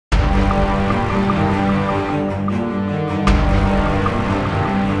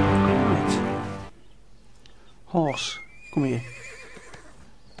Horse, come here.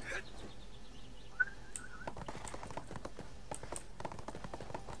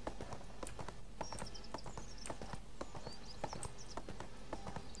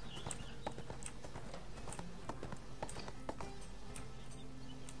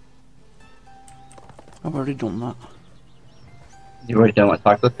 I've already done that. You already done what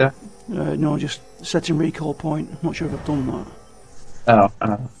talk with there? No, just setting recall point. I'm not sure if I've done that.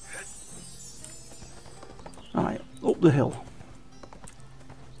 Oh, Alright, up the hill.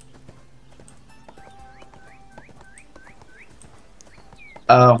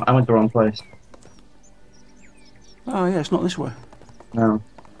 oh, I went the wrong place. Oh yeah, it's not this way. No.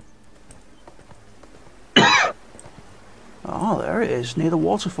 Oh, there it is, near the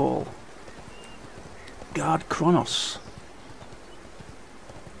waterfall. Guard Kronos.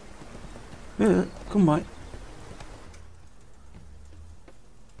 Yeah, come back.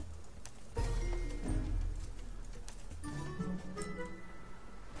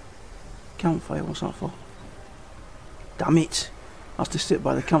 Campfire, what's that for? Damn it! That's to sit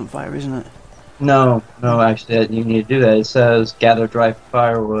by the campfire, isn't it? No, actually, you need to do that. It says gather dry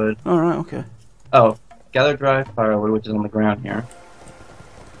firewood. Alright, okay. Oh, gather dry firewood, which is on the ground here.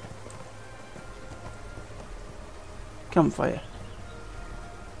 Campfire.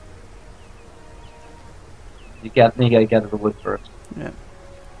 You gotta gather the wood first. Yeah.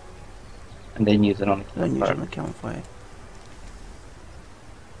 And then use it on the campfire. Then use it on the campfire.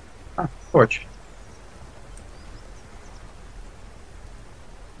 Ah, torch.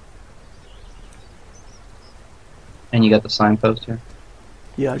 And you got the signpost here?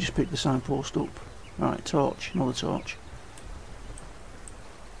 Yeah, I just picked the signpost up. Alright, torch, another torch.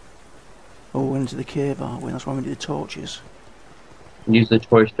 Oh, we're into the cave, aren't we? That's why we need the torches. Use the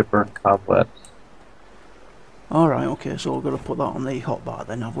torch to burn cobwebs. Alright, okay, so we've got to put that on the hotbar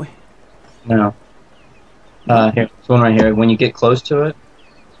then, have we? No. Here, this one right here. When you get close to it.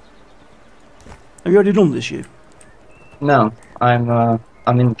 Have you already done this, you? No,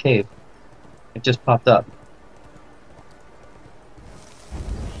 I'm in the cave. It just popped up.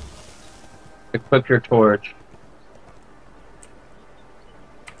 Equip your torch.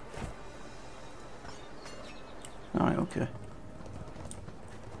 Alright, okay.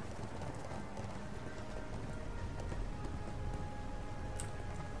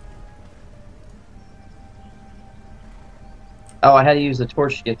 Oh, I had to use the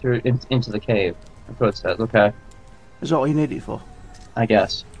torch to get through into the cave. That's what it says. Okay, Is that all you need it for? I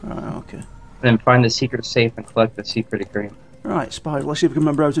guess. Alright, okay. Then find the secret safe and collect the secret agreement. Right, Spider, let's see if we can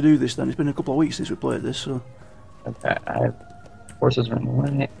remember how to do this then. It's been a couple of weeks since we played this, so... Okay, horses are in the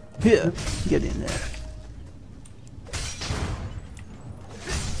way. Here, get in there.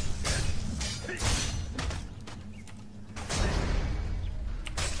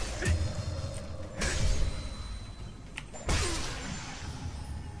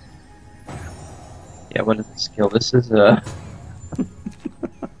 Yeah, what is the skill? This is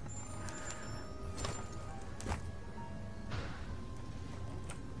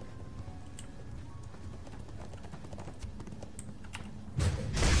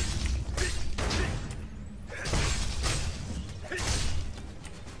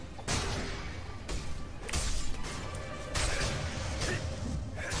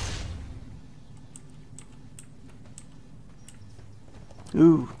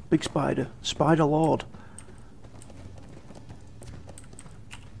Ooh, big spider. Spider Lord.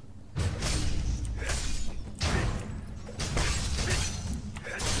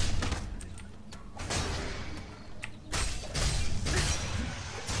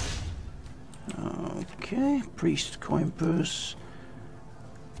 Okay, priest coin purse.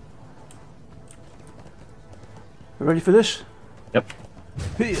 You ready for this? Yep.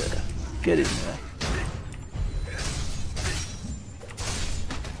 Here, get in there.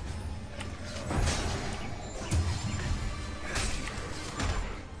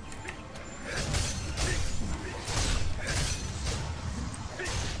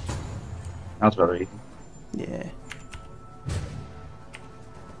 That's rather easy. Yeah.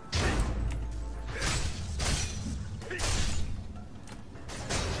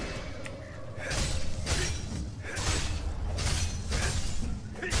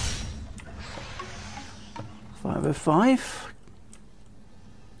 Five of five.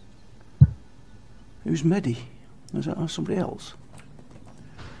 Who's Medi? Is that somebody else?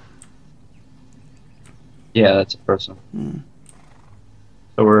 Yeah, that's a person. Hmm.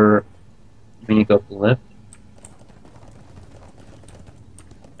 So we need to go up the lift.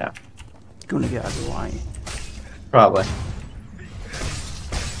 Yeah. Gonna get out of the way. Probably.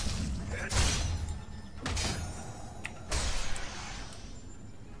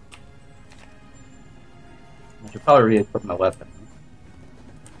 should probably re-equip my weapon.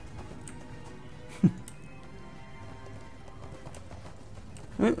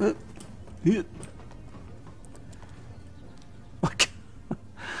 Yeah.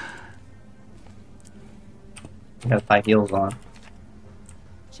 I got high heels on.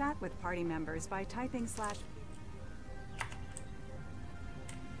 Chat with party members by typing /.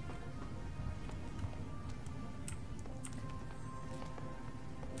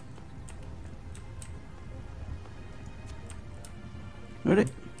 Ready?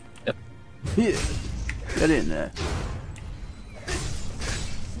 Yep. Yeah. Get in there.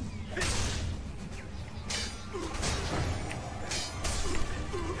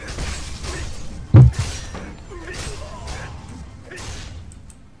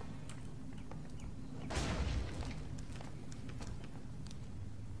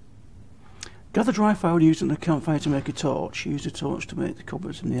 Gather dry firewood using the campfire to make a torch. Use the torch to make the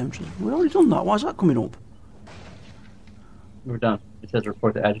cupboards in the entrance. We've already done that. Why is that coming up? We're done. It says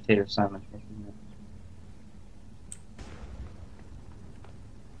report the agitator Simon.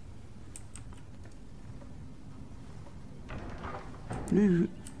 Ooh.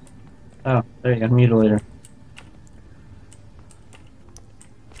 Oh, there you go, mutilator.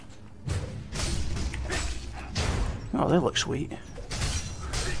 Oh, they look sweet.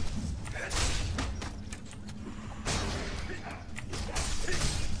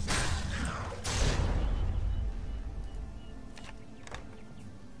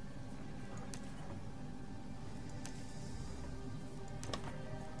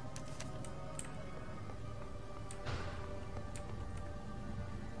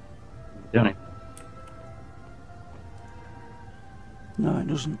 Doing it. No, it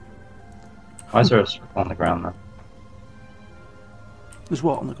doesn't. Why is there a circle on the ground though? There's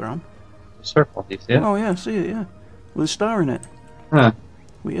what on the ground? A circle, do you see it? Oh yeah, I see it, yeah. With a star in it. Huh.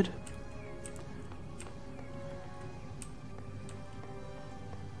 Weird.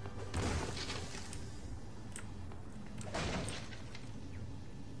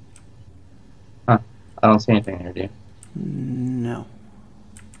 Huh. I don't see anything there, do you? No.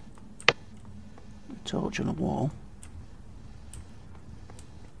 A torch on a wall.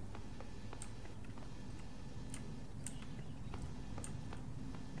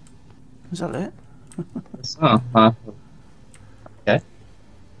 Is that it? Oh, huh. Okay.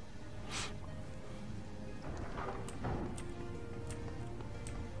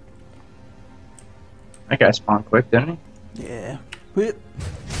 That guy spawned quick, didn't he? Yeah. Whip.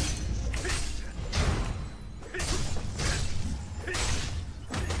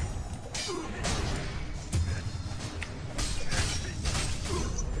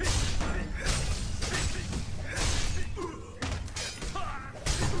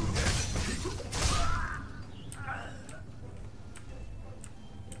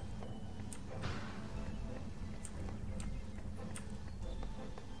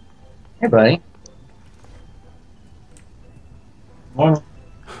 Hey, buddy. Morning.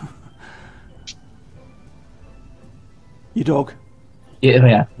 Your dog.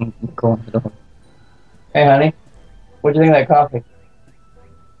 Yeah. Cool. Hey, honey. What'd you think of that coffee?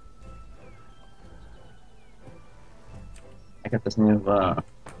 I got this new,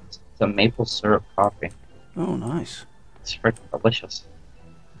 it's a maple syrup coffee. Oh, nice. It's freaking delicious.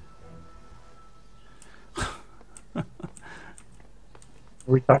 Who are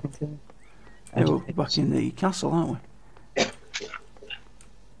we talking to? Yeah, we're back in the castle, aren't we?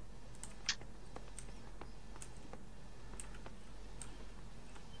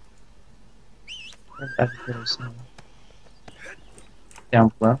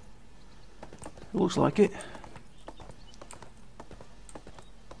 Down below. It looks like it.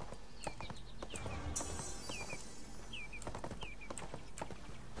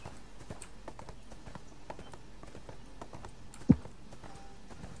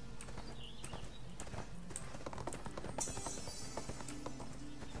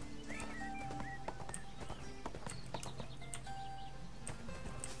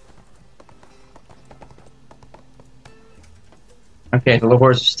 Okay, the little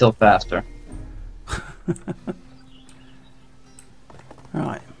horse is still faster.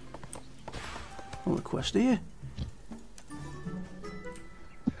 Right. Another quest here.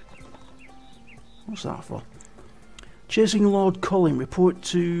 What's that for? Chasing Lord Colin. Report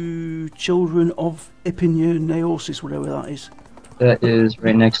to children of Epinioneosis, whatever that is. That is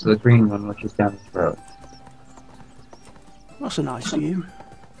right next to the green one, which is down the road. That's a nice view.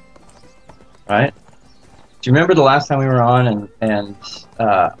 Right? Do you remember the last time we were on and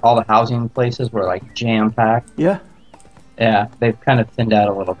all the housing places were like jam-packed? Yeah? Yeah, they've kind of thinned out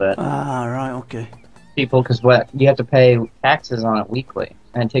a little bit. Ah, right, okay. People, because what you have to pay taxes on it weekly,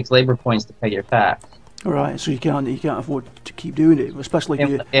 and it takes labor points to pay your tax. All right, so you can't afford to keep doing it, especially if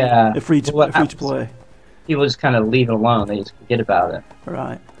you're Yeah. free to play. People just kind of leave it alone. They just forget about it. All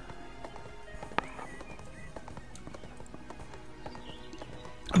right.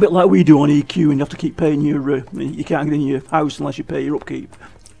 A bit like we do on EQ, and you have to keep paying your. You can't get in your house unless you pay your upkeep.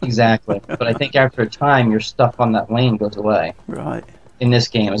 Exactly. But I think after a time, your stuff on that lane goes away. Right. In this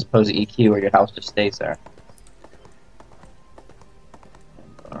game, as opposed to EQ, where your house just stays there.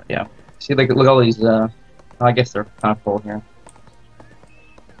 Yeah. See, like, look at all these. I guess they're kind of full here.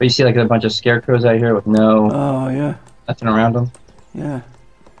 But you see, like, a bunch of scarecrows out here with no. Oh yeah. Nothing around them. Yeah.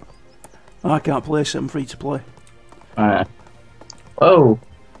 I can't place it. I'm free to play. Alright. Whoa.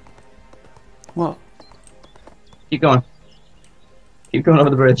 What? Keep going. Keep going over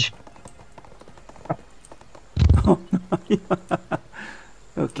the bridge. Okay.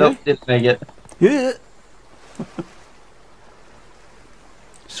 Nope, didn't make it. Yeah.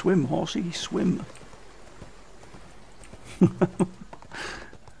 Swim, horsey, swim.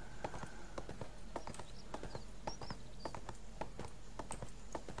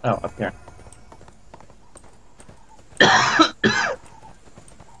 Oh, up here.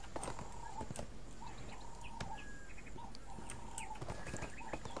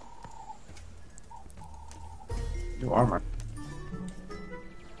 New armor.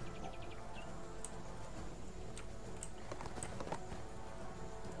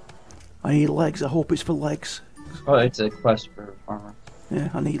 I need legs. I hope it's for legs. Oh, it's a quest for armor. Yeah,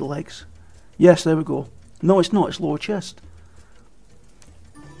 I need legs. Yes, there we go. No, it's not. It's lower chest.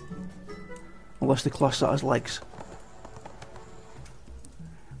 Unless they class that as legs.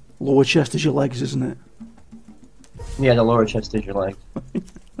 Lower chest is your legs, isn't it? Yeah, the lower chest is your leg.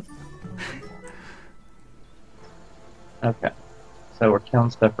 Okay. So we're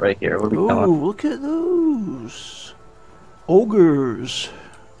killing stuff right here. What are we Oh, killing? look at those. Ogres.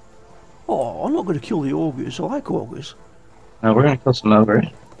 Oh, I'm not going to kill the ogres. I like ogres. No, we're gonna kill some ogres.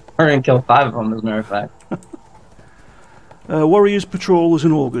 We're gonna kill 5 of them, as a matter of fact. Warriors, patrollers,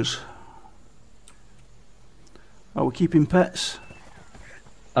 and ogres. Are we keeping pets?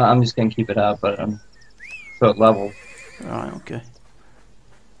 I'm just gonna keep it up, but so it levels. Right, okay.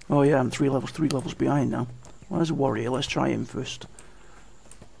 Oh yeah, I'm 3 levels behind now. Well, there's a warrior. Let's try him first.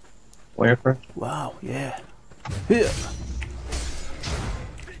 Where first? Wow, yeah. Here.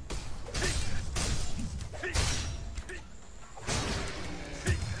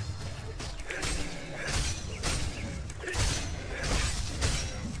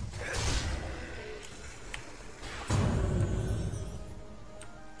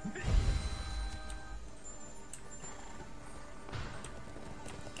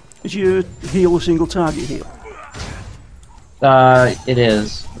 Is your heal a single target heal? It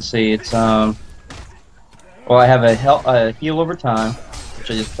is. Let's see. It's well, I have a heal over time,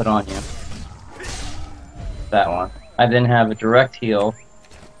 which I just put on you. That one. I then have a direct heal.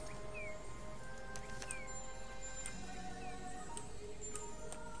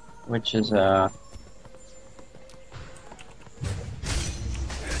 Which is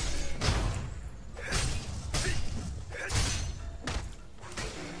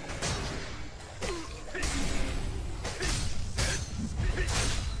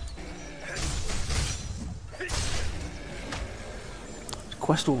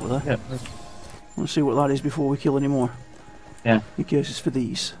quest over there. yeah. Let's see what that is before we kill any more. Yeah. In case it's for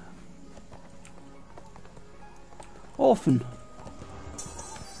these. Orphan.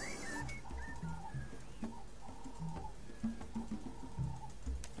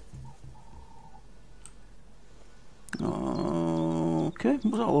 Okay,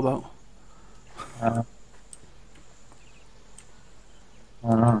 what's that all about? I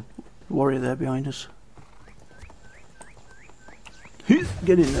don't know. Warrior there behind us.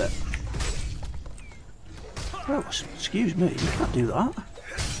 Get in there. Oh, excuse me, you can't do that.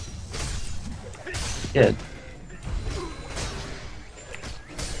 Good.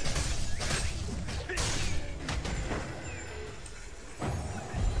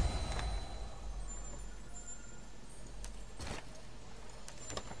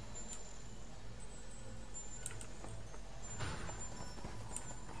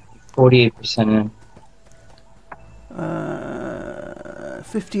 %48 in.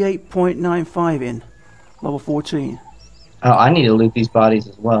 58.95 in. Level 14. Oh, I need to loot these bodies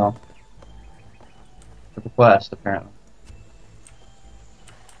as well. For the quest, apparently.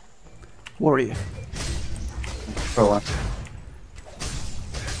 Warrior. For what?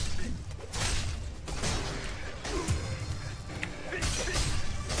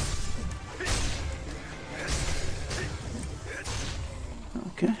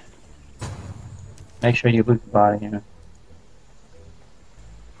 Okay. Make sure you loot the body, you know.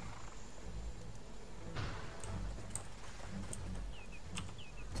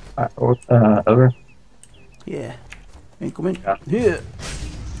 Ogre. Yeah. Incoming. Yeah. Here.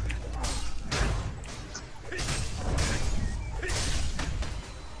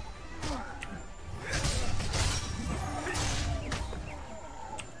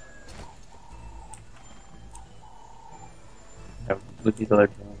 Look these other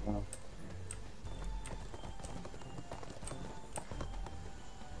guys now.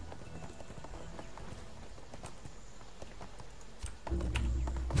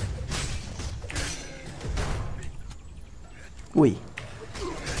 We.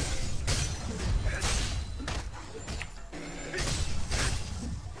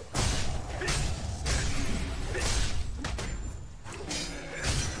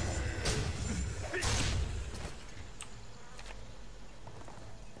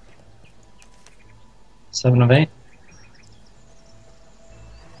 Seven of 8.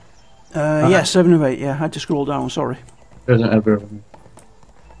 Yeah, 7 of 8. Yeah, I had to scroll down. Sorry. There's an ogre over here.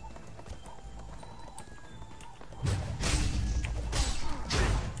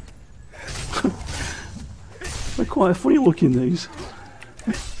 They're quite funny looking, these.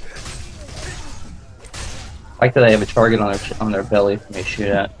 I like that they have a target on their belly for me to shoot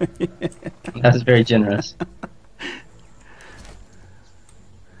at. That's very generous.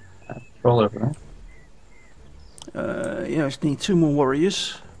 Troll over there. Yeah, I just need 2 more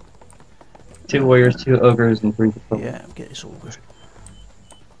warriors. 2 warriors, 2 ogres, and 3 patrols. Yeah, get this ogre.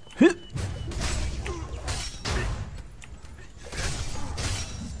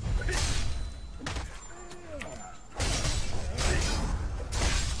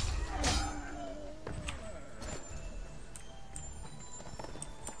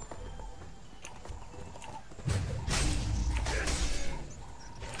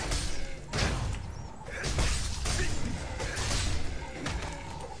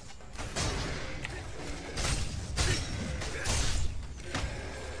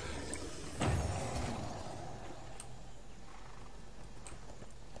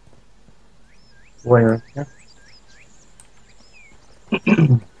 Warrior here.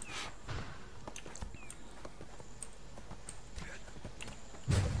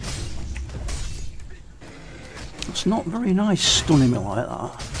 It's not very nice stunning me like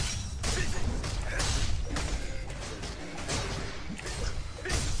that.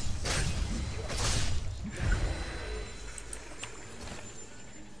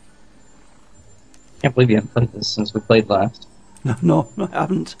 Can't believe you haven't played this since we played last. No, I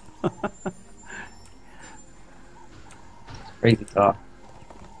haven't. Crazy talk.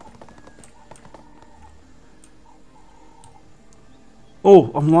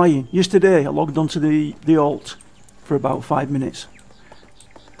 Oh, I'm lying. Yesterday I logged onto the alt for about 5 minutes.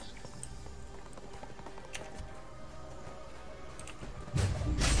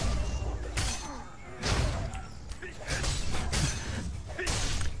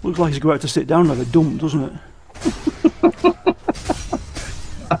 Looks like he's going to sit down like a dump, doesn't it?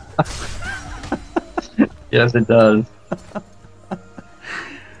 Yes, it does.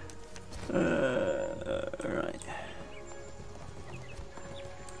 Right.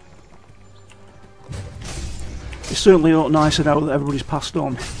 It's certainly not nicer now that everybody's passed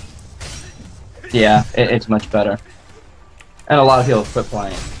on. Yeah, it's much better. And a lot of people quit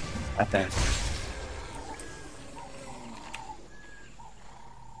playing, I think.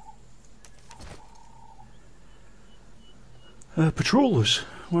 Patrollers.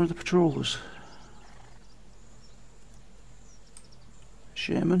 Where are the patrollers?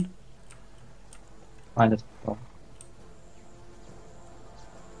 Shaman. Find us.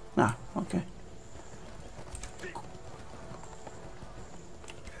 Ah, okay.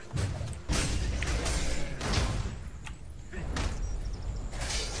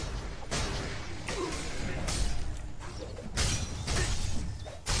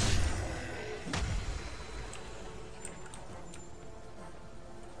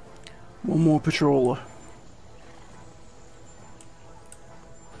 One more patroller.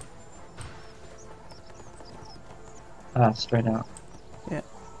 Straight out. Yeah.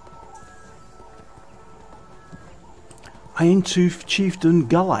 Iron Tooth Chieftain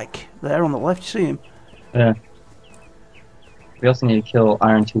Galak. There on the left, you see him? Yeah. We also need to kill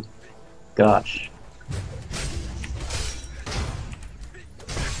Iron Tooth. Gosh.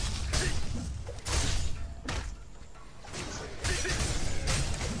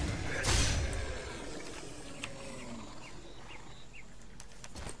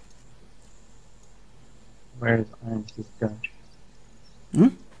 Where is Iron Tooth Gosh? Hmm?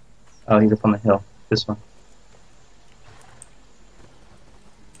 Oh, he's up on the hill. This one.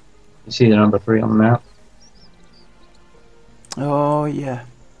 You see the number 3 on the map? Oh, yeah.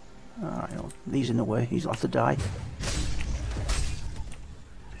 Alright, well, he's in the way. He'll have to die.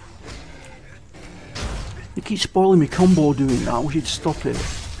 keeps spoiling me combo doing that. We should stop it.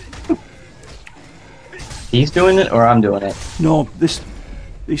 He's doing it, or I'm doing it? No,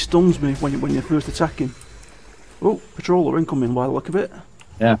 he stuns me when you first attack him. Oh, patroller incoming by the look of it.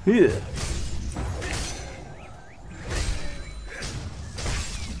 Yeah. Here.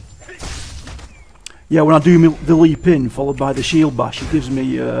 Yeah, when I do the leap in followed by the shield bash, it gives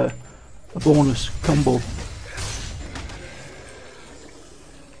me a bonus combo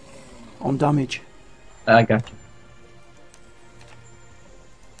on damage. I got you.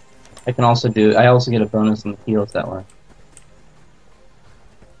 I also get a bonus on the heals that way.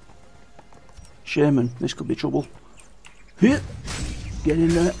 Shaman, this could be trouble. Here, get in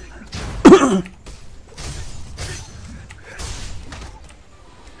there.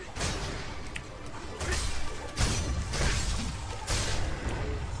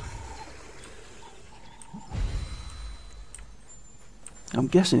 I'm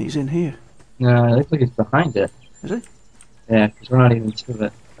guessing he's in here. No, it looks like he's behind it. Is he? Yeah, because we're not even to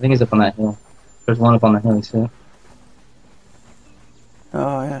it. I think he's up on that hill. There's one up on the hill, you see it?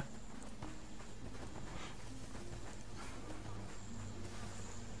 Oh, yeah.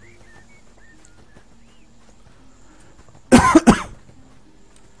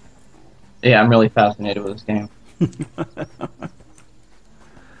 Yeah, I'm really fascinated with this game.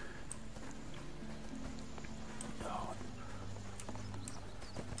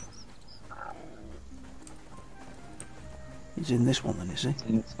 He's in this one then, is he?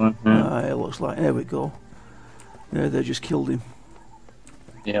 In this one, yeah. It looks like, there we go. Yeah, they just killed him.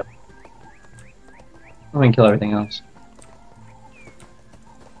 Yep. We can kill everything else.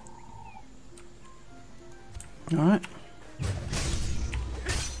 Alright.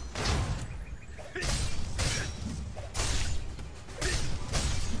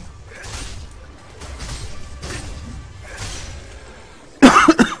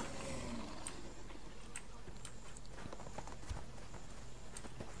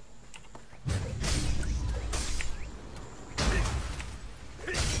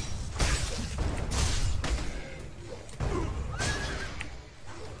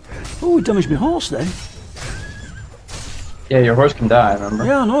 Oh, he damaged my horse then. Yeah, your horse can die, remember?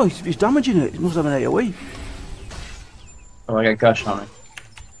 Yeah, I know, he's damaging it. He must have an AoE. Oh, I got gush on it.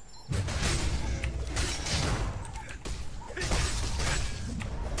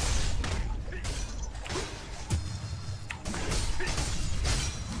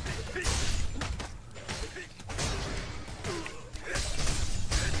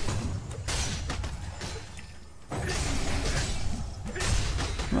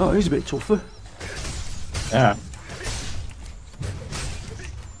 Oh, he's a bit tougher. Yeah.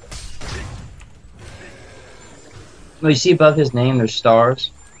 Well, you see above his name, there's stars.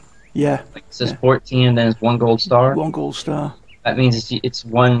 Yeah. Like it says 14, and then it's 1 gold star. 1 gold star. That means it's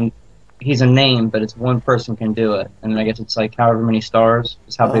one. He's a name, but it's one person can do it, and then I guess it's like however many stars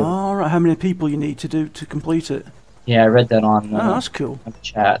is how big. All right, how many people you need to do to complete it? Yeah, I read that on. Oh, that's cool. The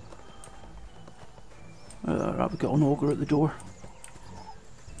chat. Right, we've got an ogre at the door.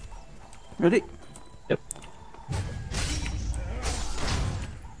 Ready? Yep.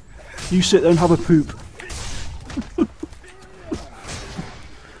 You sit there and have a poop.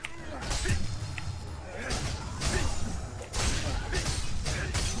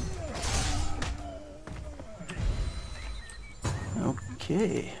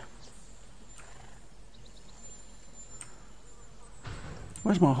 Okay.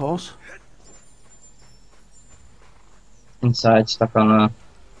 Where's my horse? Inside, stuck on a.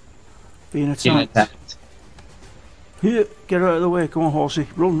 Being Getting attacked. attacked. Here, get out of the way. Come on, horsey.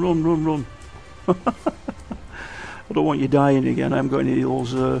 Run, run, run, run. I don't want you dying again. I haven't got any of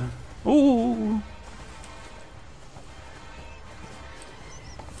those. Oh!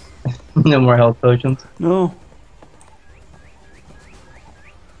 No more health potions. No.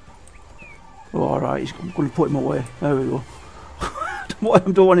 Oh, alright. I'm going to put him away. There we go. I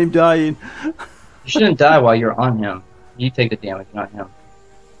don't want him dying. You shouldn't die while you're on him. You take the damage, not him.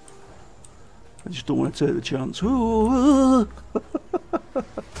 I just don't want to take the chance. We've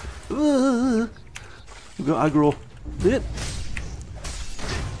got aggro. Yep.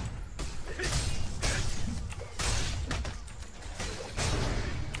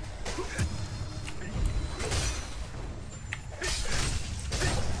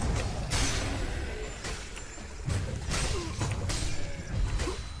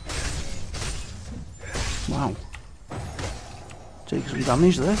 Wow. Take some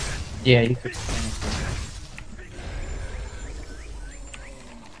damage there. Yeah, you could.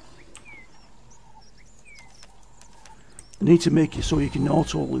 I need to make it so you can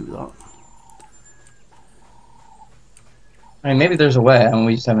auto loot that. I mean, maybe there's a way, and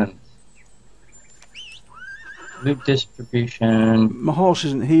we just haven't. Loot distribution. My horse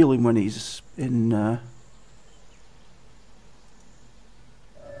isn't healing when he's in.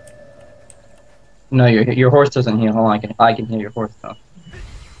 No, your horse doesn't heal. Hold on, I can heal your horse though.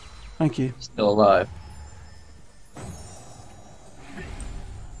 Thank you. He's still alive.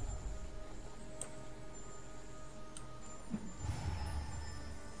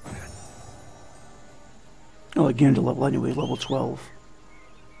 Oh, I gained a level anyway, level 12.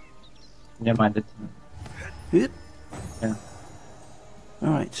 Never mind it. Yep. Yeah.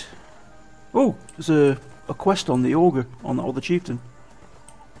 Alright. Oh, there's a quest on the ogre, on that other chieftain.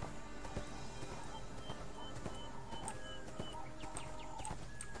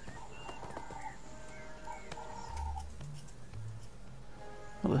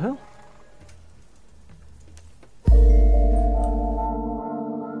 What the hell?